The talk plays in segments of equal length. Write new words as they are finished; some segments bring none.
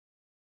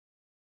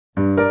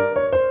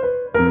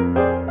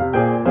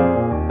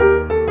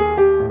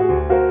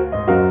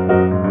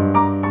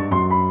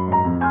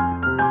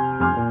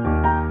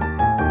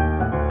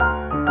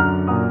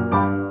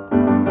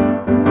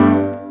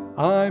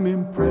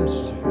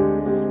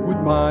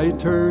my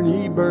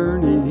attorney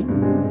Bernie.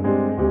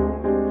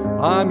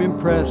 I'm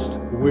impressed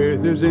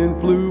with his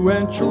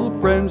influential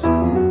friends.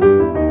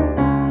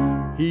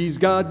 He's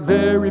got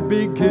very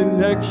big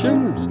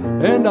connections,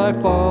 and I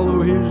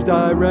follow his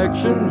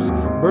directions.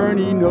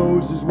 Bernie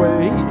knows his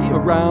way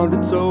around,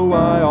 and so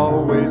I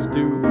always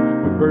do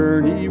what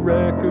Bernie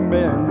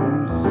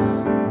recommends.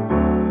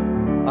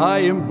 I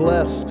am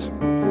blessed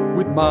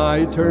with my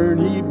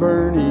attorney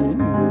Bernie.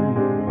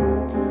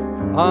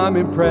 I'm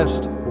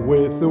impressed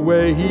with the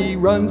way he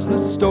runs the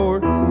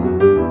store.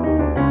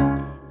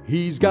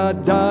 He's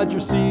got Dodger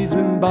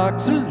season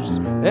boxes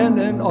and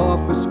an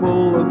office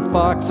full of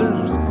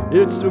foxes.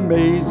 It's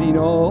amazing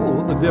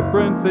all the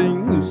different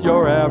things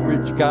your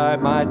average guy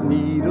might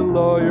need a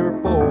lawyer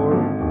for.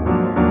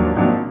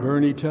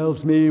 Bernie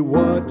tells me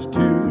what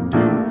to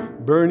do.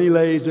 Bernie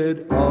lays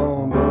it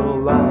on the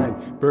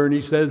line.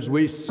 Bernie says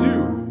we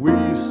sue, we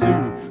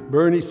sue.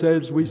 Bernie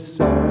says we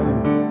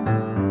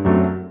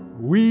sign,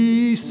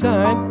 we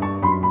sign.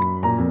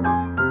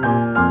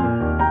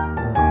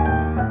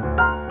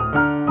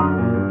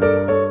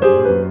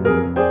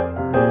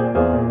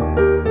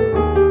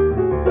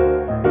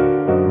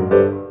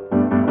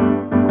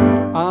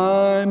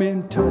 I'm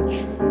in touch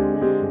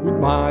with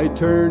my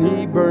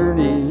attorney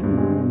Bernie.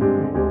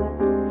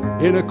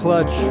 In a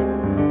clutch,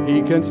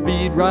 he can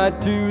speed right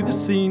to the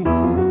scene.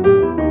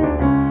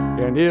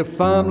 And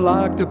if I'm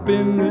locked up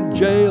in a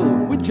jail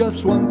with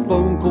just one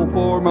phone call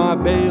for my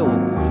bail,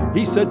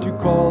 he said to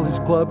call his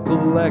club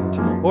collect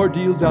or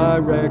deal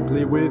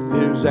directly with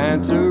his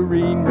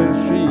answering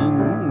machine.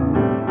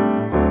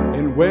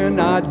 And when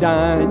I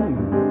dine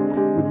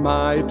with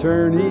my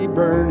attorney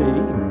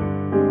Bernie,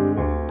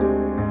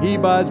 he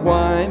buys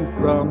wine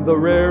from the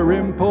rare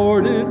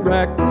imported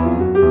rack.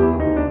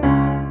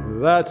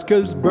 That's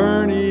 'cause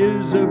Bernie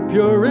is a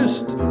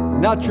purist,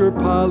 not your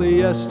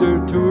polyester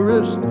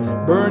tourist.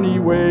 Bernie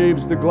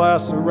waves the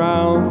glass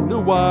around a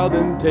while,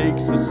 then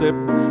takes a sip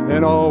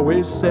and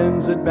always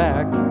sends it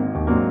back.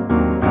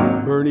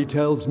 Bernie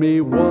tells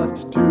me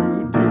what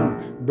to do.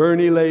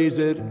 Bernie lays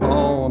it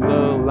on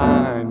the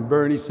line.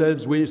 Bernie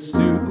says we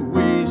sue,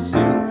 we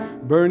sue.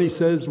 Bernie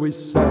says we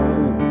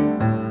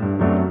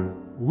sign,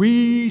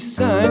 we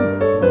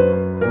sign.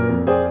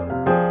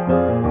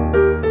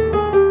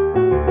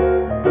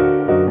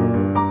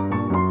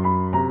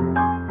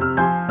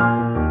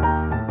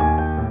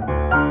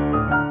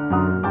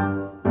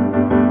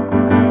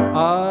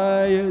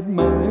 I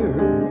admire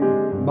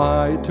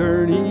my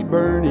attorney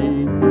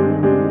Bernie.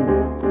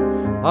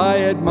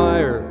 I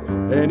admire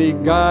any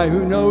guy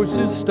who knows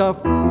his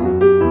stuff.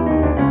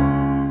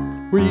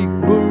 We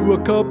blew a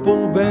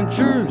couple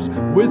ventures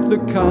with the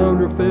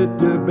counterfeit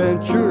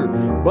debenture,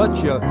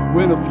 but you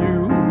win a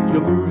few, you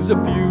lose a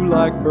few.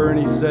 Like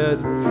Bernie said,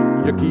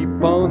 you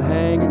keep on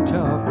hanging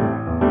tough.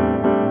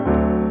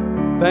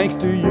 Thanks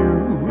to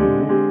you,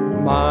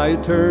 my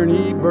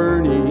attorney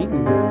Bernie.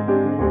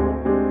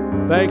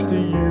 Thanks to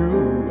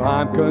you,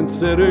 I'm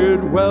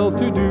considered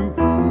well-to-do.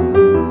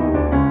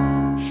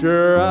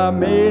 Sure, I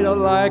made out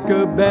like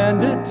a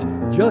bandit,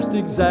 just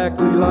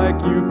exactly like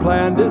you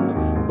planned it.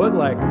 But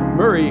like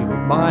Murray,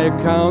 my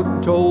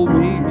accountant, told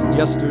me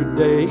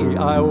yesterday,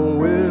 I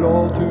owe it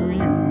all to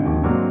you.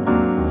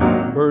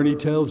 Bernie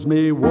tells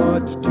me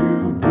what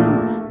to do.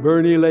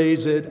 Bernie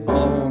lays it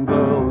on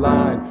the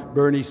line.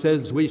 Bernie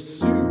says we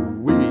sue,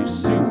 we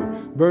sue.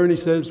 Bernie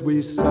says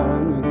we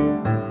sign,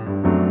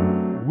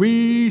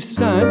 we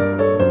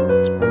sign.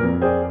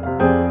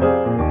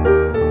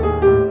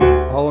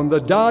 On the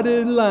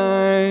dotted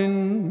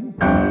line.